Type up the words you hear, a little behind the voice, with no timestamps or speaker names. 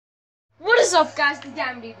is up, guys? The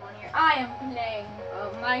Diamond Dude One here. I am playing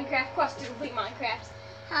Minecraft, Quest to Complete Minecraft,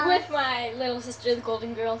 with my little sister, the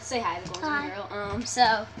Golden Girl. Say hi, the Golden Girl.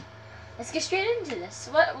 So let's get straight into this.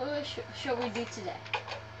 What should we do today?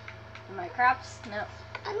 My crops? No.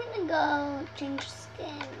 I'm gonna go change skin.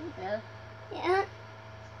 Really? Yeah.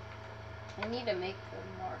 I need to make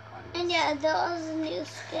a mark on this. And yeah, those new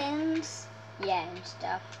skins. Yeah, and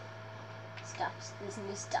stuff. Stuffs. There's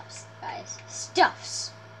new stuffs, guys.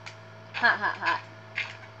 Stuffs. Hot, hot, hot.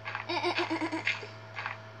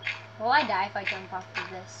 Will I die if I jump off of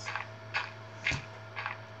this?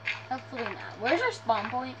 Hopefully not. Where's our spawn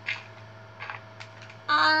point?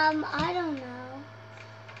 I don't know.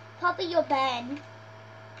 Probably your bed.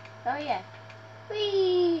 Oh yeah.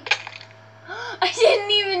 Whee! I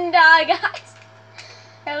didn't even die, guys.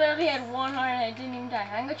 I literally had one heart and I didn't even die.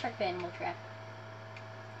 I'm gonna check the animal trap.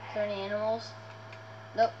 Is there any animals?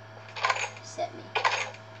 Nope. Set me.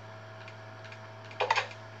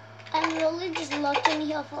 I'm really just looking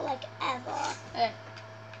here for like ever. Okay.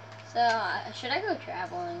 So, should I go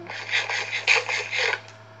traveling?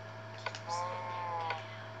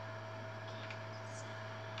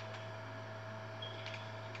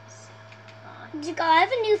 Zico, I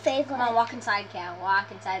have a new favorite. Come on, walk inside, cow. Walk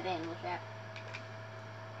inside the animal trap.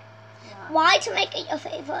 Walk. Why to make it your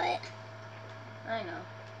favorite? I know.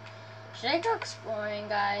 Should I go exploring,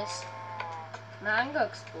 guys? No, I'm gonna go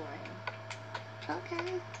exploring.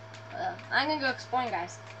 Okay. I'm gonna go exploring,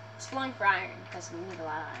 guys. Exploring for iron, because we need a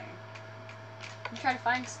lot of iron. I'm trying to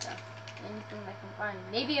find stuff. Anything I can find.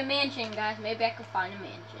 Maybe a mansion, guys. Maybe I can find a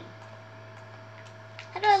mansion.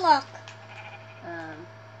 How do I look?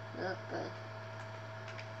 Look good.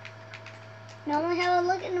 No one have a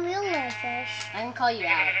look in real life fish. I can call you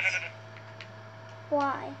Alex.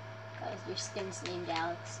 Why? Because your skin's named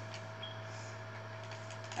Alex.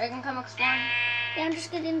 Are you gonna come exploring? Yeah, I'm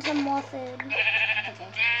just getting some more food.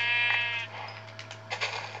 Okay.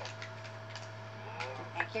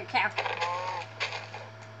 Get back here, cow.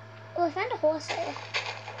 Oh, I found a horse here.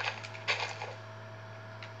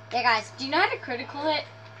 Yeah, guys, do you know how to critical hit?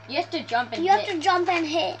 You have to jump and You have to jump and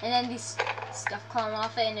hit. And then these stuff come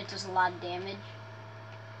off it and it does a lot of damage.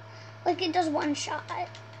 Like it does one shot.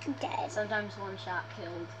 Dead. Sometimes one shot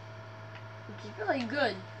killed. Which is really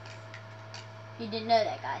good. If you didn't know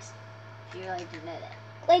that, guys. If you really didn't know that.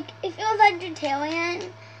 Like, if you're a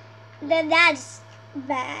vegetarian, then that's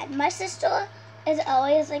bad. My sister is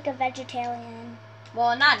always like a vegetarian.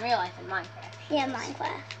 Well, not in real life, in Minecraft. Yeah,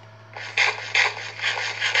 Minecraft.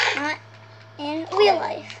 Not in real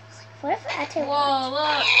life. What if I take Whoa,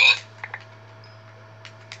 look!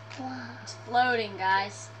 Wow. It's floating,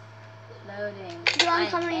 guys. Floating. Do I'm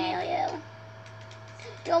coming near you.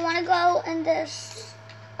 Do I want to go in this,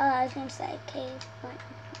 I was going to say cave.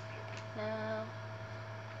 No.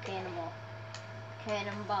 Cannonball.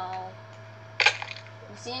 Cannonball.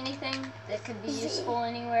 You see anything that could be useful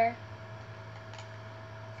anywhere?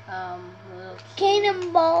 Little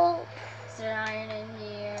Cannonball. Is there iron in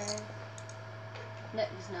here? No,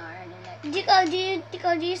 there's no iron in that.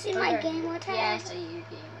 Dico, do you see my gamer tag? Yeah, I see your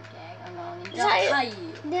gamer tag. I'm going to Sorry. jump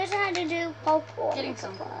you. There's how to do parkour. Getting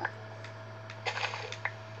some.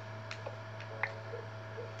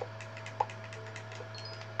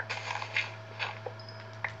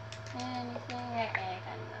 Anything? Okay, I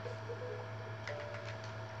got enough.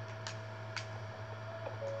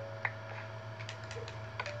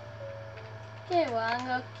 Okay, well, I'm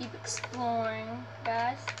gonna keep exploring,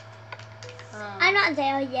 guys. I'm not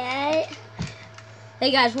there yet.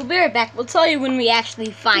 Hey guys, we'll be right back. We'll tell you when we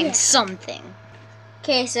actually find something.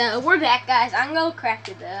 Okay, so we're back, guys. I'm gonna craft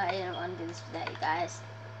a bow. I didn't want to do this without you guys,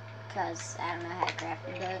 because I don't know how to craft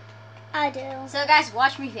a bow. I do. So guys,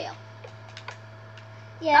 watch me fail.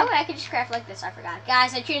 Yeah. Oh, I could just craft like this. I forgot.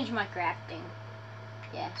 Guys, I changed my crafting.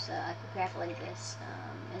 Yeah, so I can craft like this.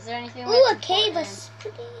 Is there anything? Ooh, a cave is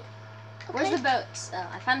pretty. Okay. Where's the boats? Oh,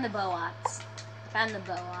 I found the boats.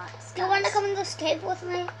 Do you want to come in this cave with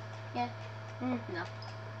me? Yeah. No.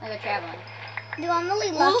 I go traveling. Do I'm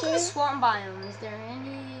really Well, lucky. look at the swamp biome. Is there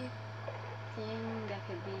anything that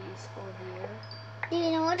could be useful here? Do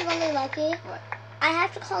you know what's really lucky? What? I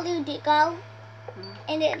have to call you Dico,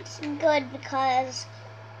 and it's good because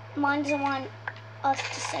mine doesn't want us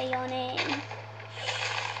to say your name.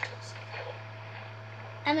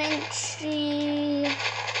 I mean, she.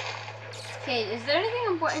 Okay, is there anything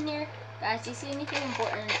important here? Guys, do you see anything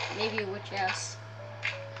important? Maybe a witch house.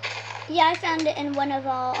 Yeah, I found it in one of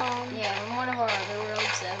our, Yeah, in one of our other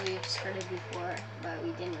worlds that we've started before, but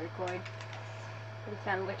we didn't record. We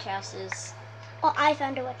found witch houses. Oh, I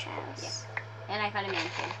found a witch house. Yeah. And I found a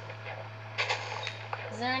mansion.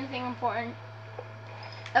 Is there anything important?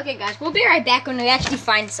 Okay, guys, we'll be right back when we actually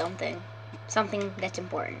find something that's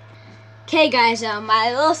important. Okay, guys,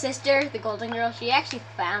 my little sister, the golden girl, she actually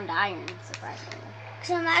found iron, surprisingly.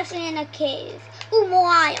 So I'm actually in a cave. Ooh, more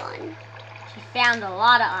iron. She found a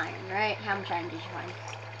lot of iron, right? How much iron did you find?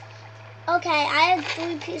 Okay, I have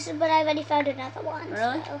 3 pieces, but I already found another one.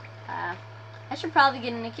 Really? So, I should probably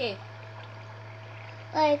get in a cave.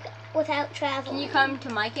 like, without traveling. Can you come to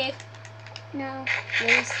my cave, No.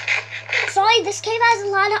 please? Sorry, this cave has a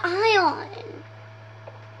lot of iron.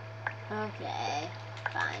 Okay,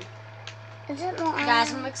 fine. Is it more iron?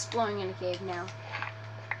 Guys, I'm exploring in a cave now.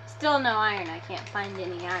 Still no iron. I can't find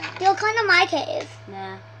any iron. You'll come to my cave.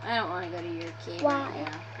 Nah, I don't want to go to your cave Why?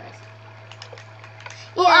 right now.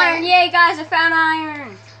 Oh, iron! Yay, guys! I found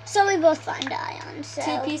iron. So we both find iron. So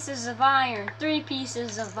 2 pieces of iron. 3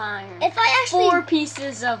 pieces of iron. if I actually, 4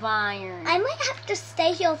 pieces of iron. I might have to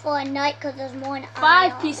stay here for a night because there's more iron.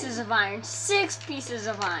 5 pieces of iron. 6 pieces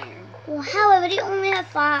of iron. Well, how? I already only have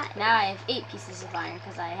 5. Now I have 8 pieces of iron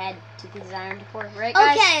because I had 2 pieces of iron before, right,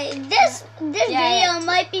 guys? Okay, this Yeah, video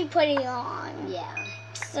might be pretty long. Yeah.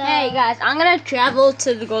 So, Hey guys, I'm gonna travel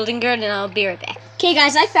to the golden girl and I'll be right back. Okay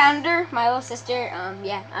guys, I found her, my little sister.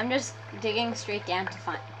 Yeah, I'm just digging straight down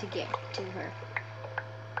to get to her.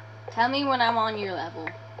 Tell me when I'm on your level.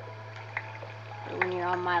 Or when you're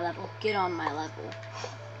on my level. Get on my level.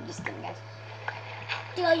 I'm just kidding, guys.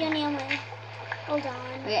 Yo, you're near me. Hold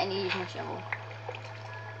on. Wait, I need to use my shovel.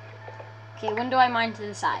 Okay, when do I mine to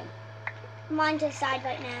the side? Mine to the side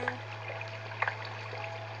right now.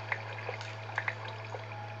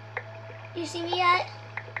 You see me yet?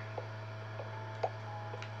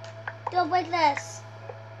 Go break this.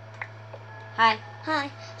 Hi. Hi.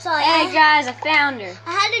 Sorry. Hey guys, I found her.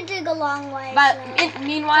 I had to dig a long way. But so.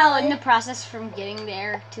 meanwhile, in Sorry. the process from getting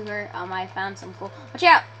there to her, I found some cool. Watch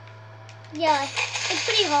out! Yeah, it's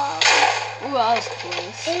pretty hard. Ooh, I was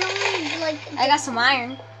close. It only like. I got some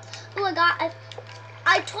iron. Oh,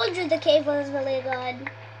 I told you the cave was really good.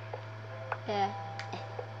 Yeah.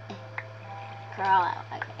 Crawl out.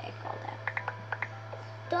 Okay, I crawled out.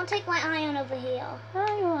 Don't take my iron over here.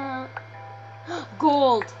 I want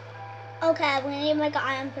gold. Okay, we need to make an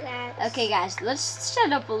iron pickaxe. Okay, guys, let's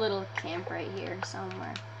set up a little camp right here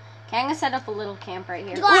somewhere. Okay, I'm gonna set up a little camp right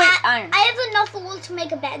here. Go Wait, ahead. iron. I have enough wool to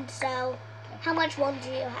make a bed, so how much wool do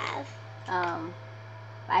you have? I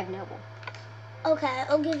have no wool. Okay,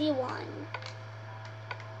 I'll give you 1.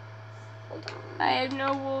 Hold on. I have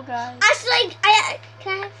no wool, guys. Actually,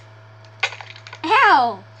 can I have?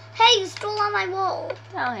 How? Hey, you stole all my wool.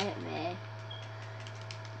 Don't hit me.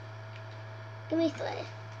 Give me 3.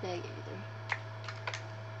 Yeah, give me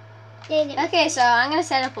 3. Yeah, give me Okay, so I'm gonna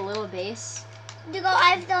set up a little base. 3.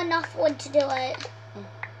 I have enough wood to do it.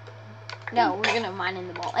 No, we're gonna mine in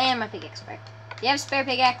the bowl. And my pickaxe back. Do you have a spare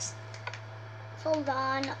pickaxe? Hold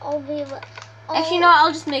on, I'll be. Actually, no,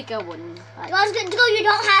 I'll just make a wooden. I was gonna go. You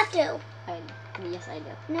don't have to. Yes, I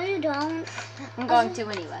do. No, you don't. I'm going to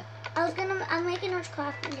anyway. I'm making a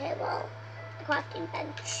crafting table, a crafting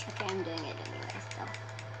bench. Okay, I'm doing it anyway. So.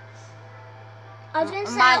 I was gonna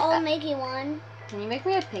say I'll make you one. Can you make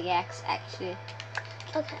me a pickaxe, actually?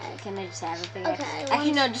 Okay. Can I just have a pickaxe? Okay.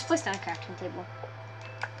 Actually, no, just place down a crafting table.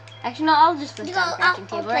 Actually, no, I'll just place down a crafting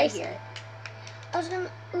table right here. I was gonna.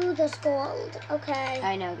 Ooh, there's gold. Okay.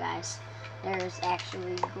 I know, guys. There's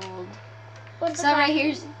actually gold. What's So right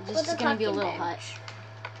here's just gonna be a crafting little bench? hut.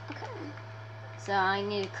 Okay. So I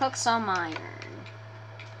need to cook some iron.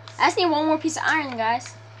 I just need 1 more piece of iron,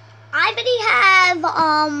 guys. I already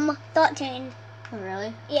have 13. Oh,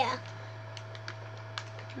 really? Yeah.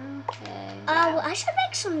 Okay. I should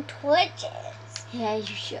make some torches. Yeah, you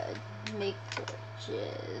should make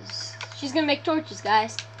torches. She's gonna make torches,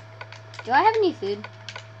 guys. Do I have any food?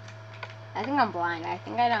 I think I'm blind. I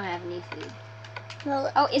think I don't have any food.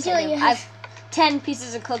 Well, Oh, is do it? you I have- have 10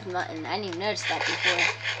 pieces of cooked mutton. I didn't even notice that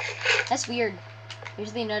before. That's weird. I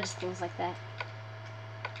usually notice things like that.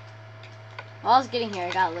 While I was getting here,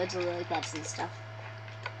 I got loads of lily pads and stuff.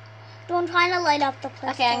 I'm trying to light up the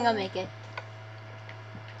place. Okay, I'm gonna make it.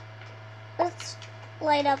 Let's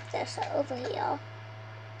light up this over here.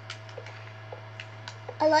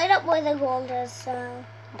 I light up where the gold is, so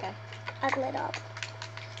Okay. I've lit up.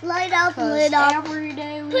 Light up, 'Cause lit up. every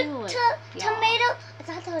day we Put lit. Yeah. tomato. I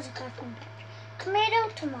thought that was a crafting bench. Tomato,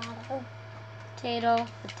 tomato. Potato,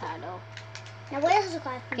 potato. Now where's the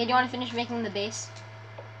crafting? Okay, do you want to finish making the base?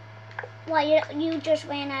 Why you just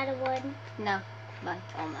ran out of wood? No, but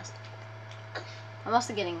almost. I'm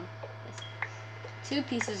also getting this. 2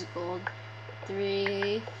 pieces of gold.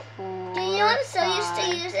 3, 4. Do you know I'm so used to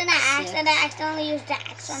 5, using an axe 6, that I accidentally used the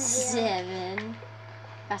axe on here? 7.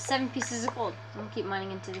 Got 7 pieces of gold. I'm gonna keep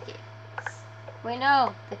mining into the cave. Wait,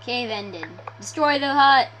 no. The cave ended. Destroy the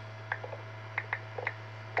hut.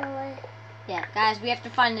 Really? Yeah, guys, we have to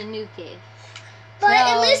find a new cave. But So-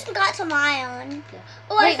 at least we got some iron. Yeah.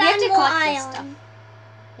 Oh, Wait, we I have found to more collect this iron. stuff.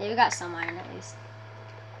 Yeah, we got some iron at least.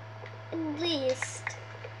 At least.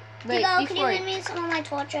 Wait, Hugo, can you before... give me some of my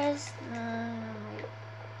torches? wait.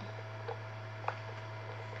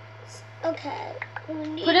 Okay.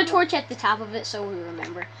 Put a torch at the top of it so we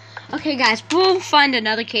remember. Okay, guys, we'll find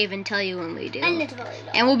another cave and tell you when we do. And it's really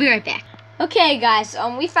dark. And we'll be right back. Okay, guys,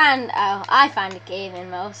 I found a cave and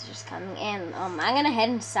Melissa's just coming, and I'm gonna head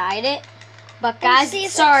inside it. But guys, see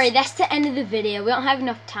if sorry, that's the end of the video. We don't have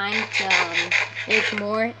enough time to make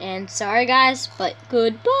more, and sorry, guys, but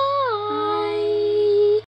goodbye.